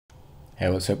Hey,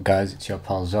 what's up guys, it's your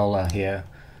pal Zola here,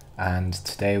 and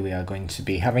today we are going to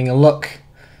be having a look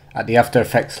at the After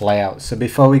Effects layout. So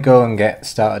before we go and get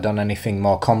started on anything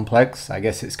more complex, I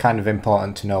guess it's kind of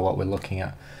important to know what we're looking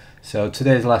at. So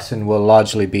today's lesson will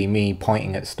largely be me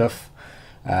pointing at stuff,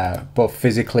 both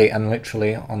physically and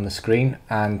literally on the screen,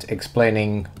 and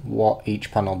explaining what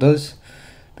each panel does.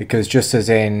 Because just as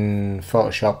in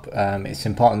Photoshop, it's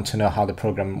important to know how the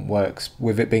program works.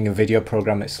 With it being a video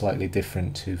program, it's slightly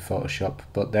different to Photoshop,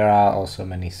 but there are also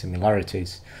many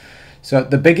similarities. So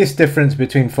the biggest difference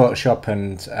between Photoshop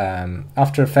and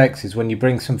After Effects is when you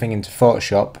bring something into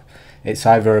Photoshop, it's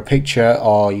either a picture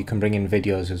or you can bring in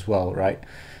videos as well, right?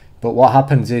 But what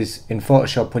happens is in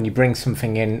Photoshop, when you bring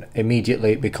something in,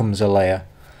 immediately it becomes a layer.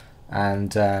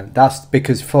 And that's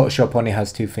because Photoshop only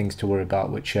has two things to worry about,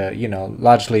 which are,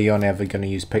 largely you're only ever going to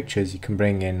use pictures. You can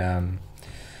bring in,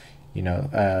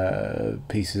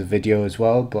 pieces of video as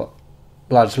well, but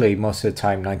largely most of the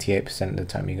time, 98% of the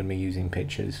time, you're going to be using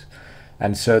pictures.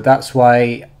 And so that's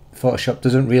why Photoshop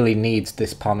doesn't really need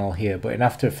this panel here, but in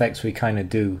After Effects we kind of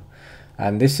do.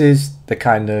 And this is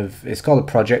the it's called a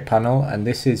project panel, and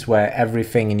this is where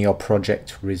everything in your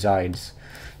project resides.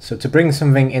 So to bring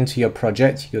something into your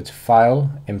project, you go to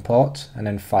File, Import, and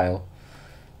then File.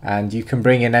 And you can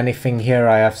bring in anything here.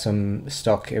 I have some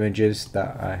stock images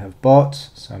that I have bought,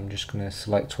 so I'm just going to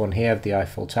select one here of the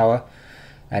Eiffel Tower.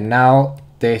 And now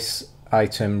this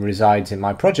item resides in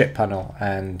my project panel,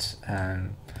 and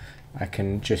I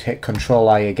can just hit Control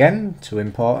I again to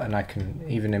import, and I can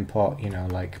even import,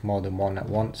 like more than one at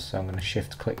once. So I'm going to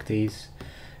shift click these,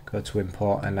 go to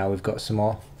import, and now we've got some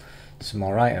more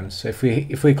items. So if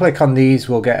we click on these,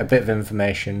 we'll get a bit of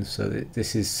information. So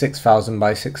this is 6000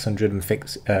 by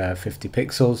 650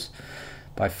 pixels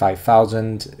by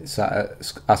 5000. It's at an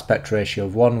aspect ratio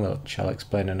of 1, which I'll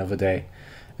explain another day.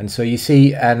 And so you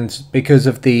see, and because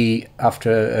of the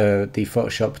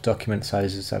Photoshop document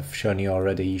sizes I've shown you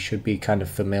already, you should be kind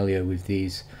of familiar with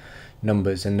these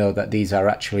numbers and know that these are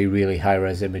actually really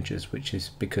high-res images, which is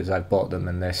because I've bought them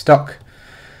and they're stock.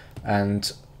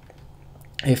 And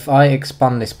if I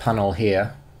expand this panel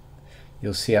here,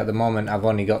 you'll see at the moment I've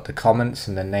only got the comments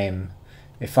and the name.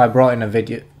 If I brought in a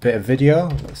bit of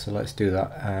video, so let's do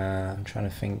that. I'm trying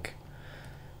to think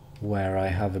where I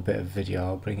have a bit of video.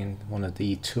 I'll bring in one of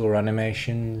the tour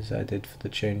animations I did for the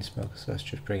Chainsmokers, so let's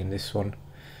just bring in this one.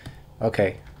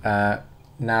 Okay,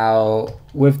 now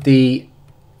with the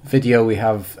video we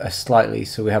have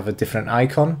we have a different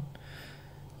icon,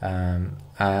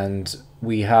 and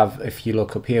we have, if you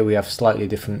look up here, we have slightly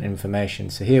different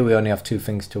information. So here we only have two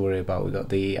things to worry about. We've got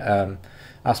the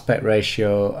aspect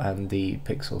ratio and the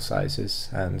pixel sizes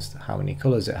and how many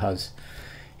colors it has.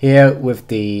 Here with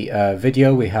the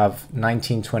video we have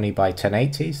 1920 by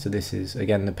 1080, so this is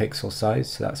again the pixel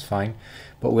size, so that's fine.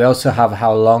 But we also have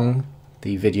how long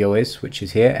the video is, which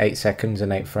is here, 8 seconds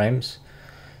and 8 frames.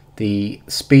 The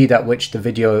speed at which the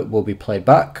video will be played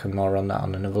back, and more on that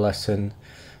on another lesson.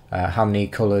 How many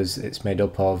colors it's made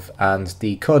up of, and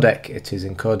the codec it is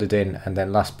encoded in, and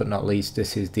then last but not least,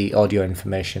 this is the audio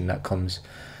information that comes.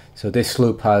 So this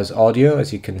loop has audio,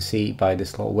 as you can see by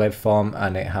this little waveform,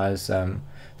 and it has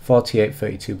 48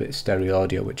 32-bit stereo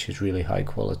audio, which is really high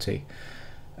quality.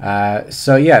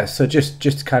 So yeah, so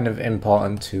just kind of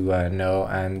important to know.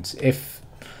 And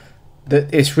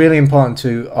it's really important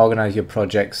to organize your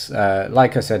projects.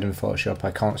 Like I said in Photoshop,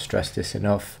 I can't stress this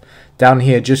enough. Down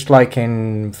here, just like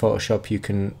in Photoshop, you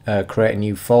can create a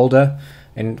new folder.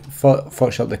 In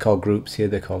Photoshop they're called groups, here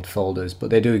they're called folders, but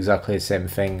they do exactly the same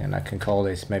thing. And I can call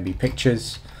this maybe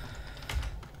pictures,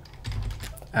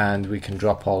 and we can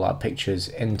drop all our pictures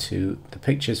into the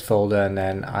pictures folder, and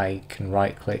then I can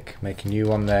right click, make a new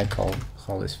one there, call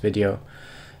this video.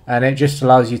 And it just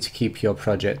allows you to keep your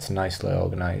project nicely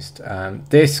organized.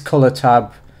 This color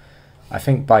tab, I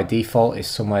think by default, is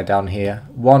somewhere down here.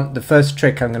 The first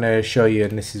trick I'm going to show you,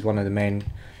 and this is one of the main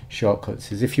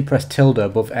shortcuts, is if you press tilde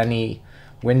above any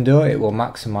window, it will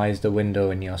maximize the window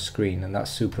in your screen, and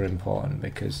that's super important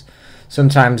because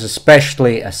sometimes,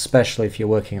 especially if you're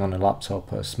working on a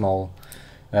laptop or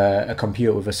a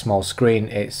computer with a small screen,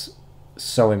 it's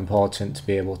so important to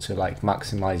be able to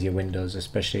maximize your windows,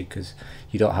 especially because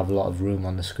you don't have a lot of room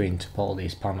on the screen to put all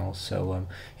these panels. So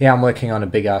yeah, I'm working on a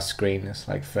big ass screen, it's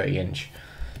like 30-inch,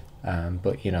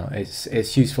 but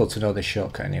it's useful to know the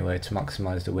shortcut anyway to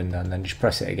maximize the window, and then just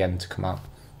press it again to come out.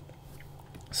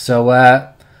 So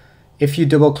if you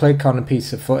double click on a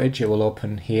piece of footage, it will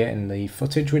open here in the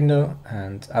footage window,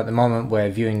 and at the moment we're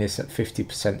viewing this at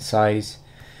 50% size.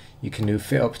 You can do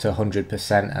fit up to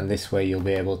 100%, and this way you'll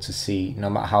be able to see,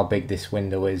 no matter how big this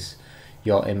window is,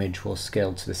 your image will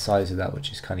scale to the size of that,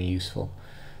 which is kind of useful.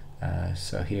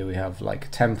 So here we have like a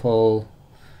temple.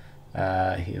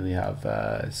 Here we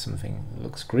have something that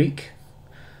looks Greek.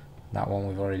 That one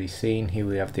we've already seen. Here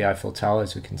we have the Eiffel Tower.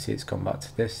 As we can see, it's gone back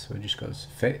to this, so it just goes to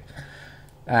fit,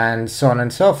 and so on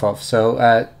and so forth.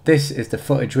 So this is the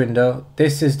footage window.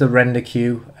 This is the render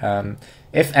queue.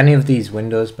 If any of these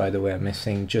windows, by the way, are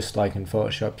missing, just like in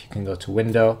Photoshop, you can go to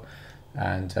Window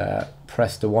and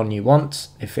press the one you want.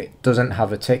 If it doesn't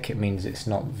have a tick, it means it's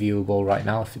not viewable right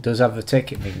now. If it does have a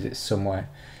tick, it means it's somewhere,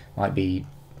 might be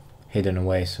hidden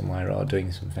away somewhere or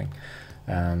doing something.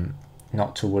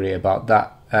 Not to worry about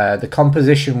that. The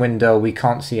composition window, we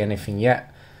can't see anything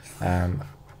yet.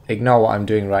 Ignore what I'm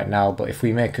doing right now, but if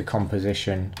we make a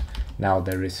composition, now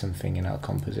there is something in our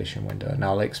composition window, and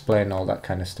I'll explain all that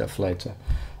kind of stuff later.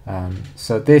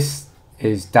 So this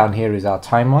is down here is our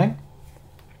timeline,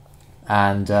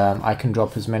 and I can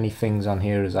drop as many things on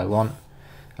here as I want.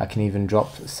 I can even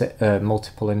drop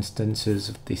multiple instances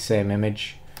of the same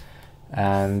image,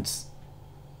 and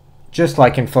just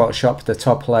like in Photoshop, the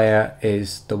top layer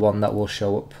is the one that will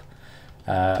show up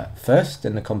first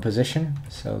in the composition.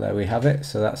 So there we have it.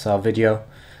 So that's our video,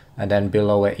 and then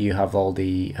below it you have all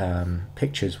the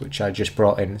pictures which I just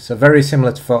brought in. So very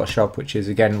similar to Photoshop, which is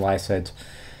again why I said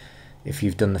if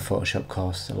you've done the Photoshop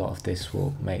course, a lot of this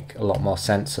will make a lot more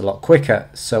sense a lot quicker.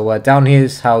 So down here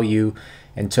is how you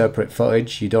interpret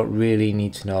footage. You don't really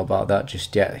need to know about that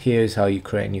just yet. Here's how you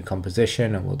create a new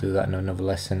composition, and we'll do that in another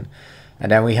lesson.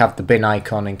 And then we have the bin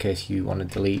icon in case you want to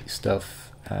delete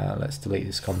stuff. Let's delete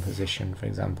this composition, for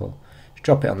example. Just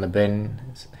drop it on the bin,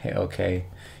 hit OK.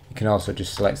 You can also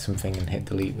just select something and hit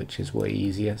delete, which is way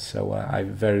easier. So I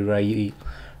very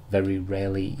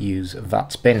rarely use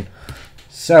that bin.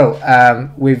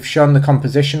 So we've shown the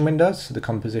composition windows. So the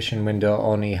composition window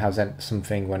only has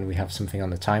something when we have something on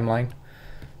the timeline.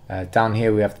 Down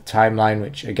here we have the timeline,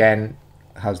 which again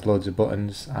has loads of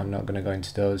buttons. I'm not going to go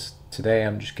into those today.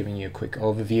 I'm just giving you a quick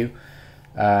overview.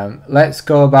 Let's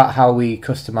go about how we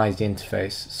customize the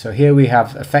interface. So here we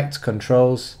have effect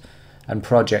controls and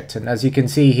project, and as you can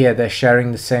see here, they're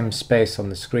sharing the same space on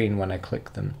the screen when I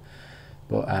click them.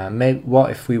 But what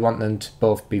if we want them to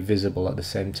both be visible at the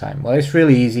same time? Well, it's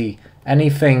really easy.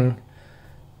 Anything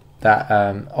that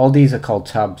all these are called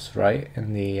tabs, right,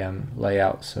 in the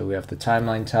layout. So we have the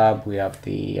timeline tab, we have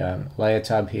the layer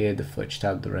tab here, the footage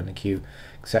tab, the render queue,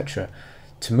 etc.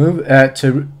 To move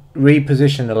to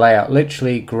reposition the layout,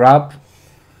 literally grab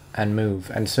and move.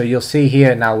 And so you'll see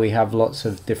here now we have lots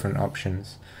of different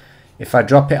options. If I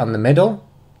drop it on the middle,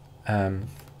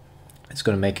 it's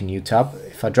going to make a new tab.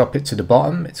 If I drop it to the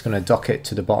bottom, it's going to dock it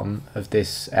to the bottom of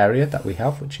this area that we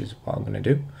have, which is what I'm going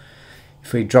to do.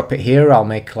 If we drop it here, I'll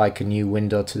make like a new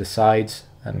window to the side,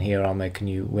 and here I'll make a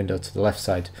new window to the left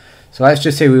side. So let's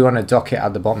just say we want to dock it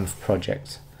at the bottom of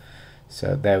project.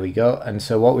 So there we go. And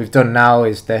so what we've done now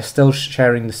is they're still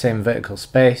sharing the same vertical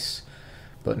space,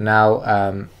 but now,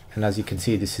 and as you can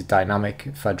see, this is dynamic.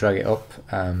 If I drag it up,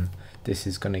 this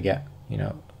is going to get, you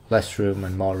know, less room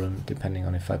and more room depending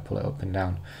on if I pull it up and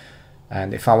down.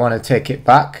 And if I want to take it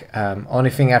back, only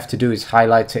thing I have to do is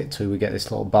highlight it till we get this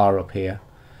little bar up here,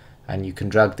 and you can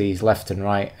drag these left and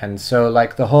right. And so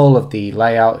like the whole of the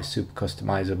layout is super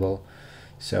customizable.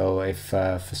 So if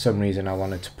for some reason I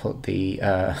wanted to put the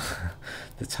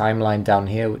the timeline down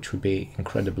here, which would be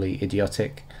incredibly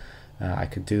idiotic, I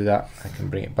could do that. I can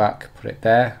bring it back, put it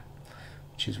there,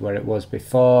 which is where it was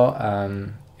before.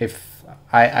 If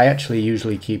I actually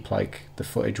usually keep like the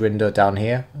footage window down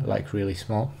here, like really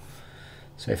small.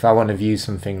 So if I want to view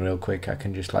something real quick, I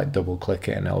can just like double click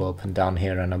it and it'll open down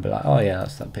here, and I'll be like, oh yeah,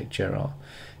 that's that picture. Or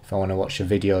if I want to watch a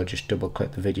video, just double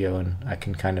click the video and I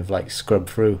can kind of like scrub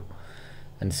through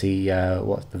and see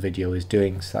what the video is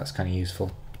doing. So that's kind of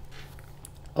useful.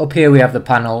 Up here we have the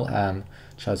panel,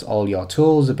 which has all your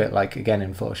tools, a bit like again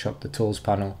in Photoshop, the tools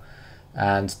panel.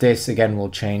 And this again will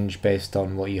change based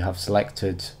on what you have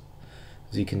selected.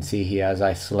 As you can see here, as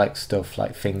I select stuff,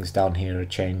 like things down here are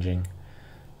changing.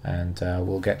 And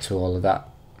we'll get to all of that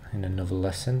in another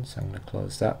lesson, so I'm going to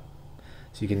close that.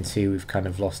 So you can see we've kind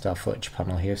of lost our footage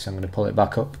panel here, so I'm going to pull it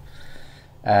back up.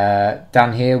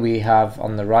 Down here we have,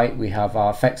 on the right, we have our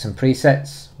effects and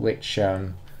presets, which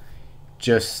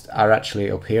just are actually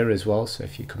up here as well. So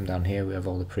if you come down here, we have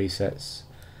all the presets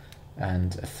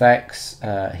and effects.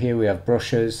 Here we have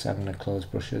brushes. I'm going to close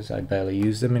brushes, I barely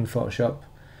use them in Photoshop.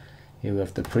 Here we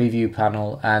have the preview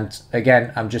panel, and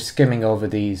again I'm just skimming over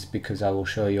these because I will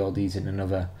show you all these in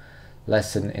another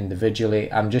lesson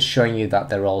individually. I'm just showing you that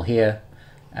they're all here,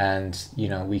 and you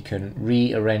know, we can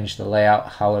rearrange the layout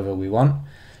however we want.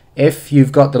 If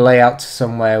you've got the layout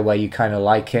somewhere where you kind of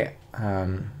like it,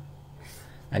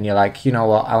 and you're like, you know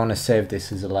what, I want to save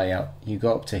this as a layout. You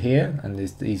go up to here and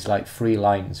there's these like 3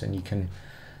 lines, and you can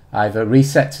either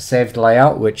reset to saved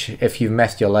layout, which if you've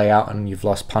messed your layout and you've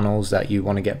lost panels that you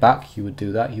want to get back, you would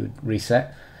do that, you would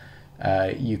reset.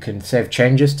 You can save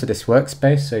changes to this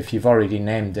workspace, so if you've already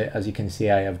named it, as you can see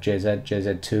I have JZ,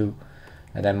 JZ2,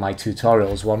 and then my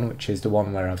tutorials one, which is the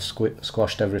one where I've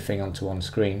squashed everything onto one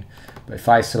screen. But if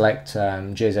I select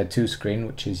JZ2 screen,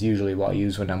 which is usually what I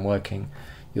use when I'm working,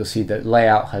 you'll see that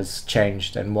layout has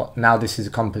changed, and now this is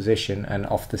a composition, and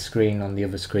off the screen on the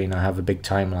other screen I have a big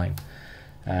timeline.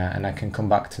 And I can come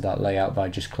back to that layout by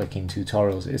just clicking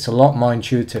tutorials. It's a lot more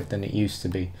intuitive than it used to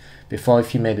be. Before,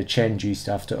 if you made a change, you used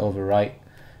to have to overwrite,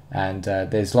 and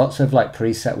there's lots of like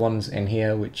preset ones in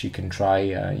here which you can try.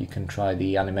 You can try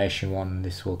the animation one.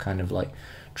 This will kind of like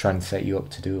try and set you up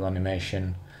to do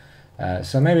animation.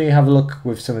 So maybe have a look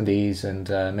with some of these, and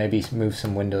maybe move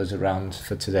some windows around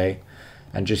for today,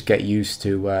 and just get used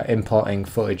to importing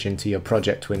footage into your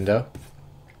project window.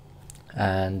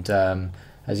 And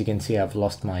as you can see, I've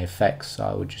lost my effects, so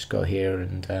I would just go here,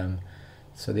 and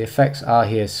so the effects are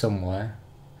here somewhere.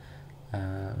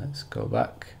 Let's go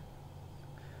back.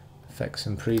 Effects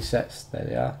and presets, there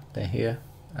they are, they're here.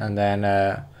 And then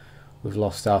we've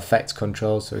lost our effects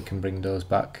controls, so we can bring those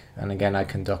back. And again, I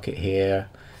can dock it here.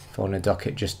 If I want to dock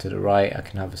it just to the right, I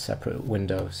can have a separate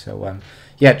window. So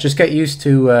yeah, just get used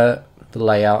to the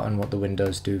layout and what the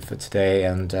windows do for today,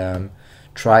 and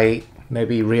try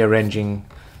maybe rearranging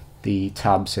the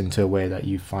tabs into a way that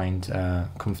you find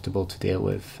comfortable to deal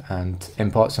with, and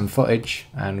import some footage,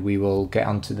 and we will get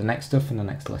on to the next stuff in the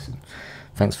next lesson.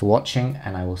 Thanks for watching,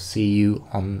 and I will see you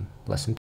on lesson 2.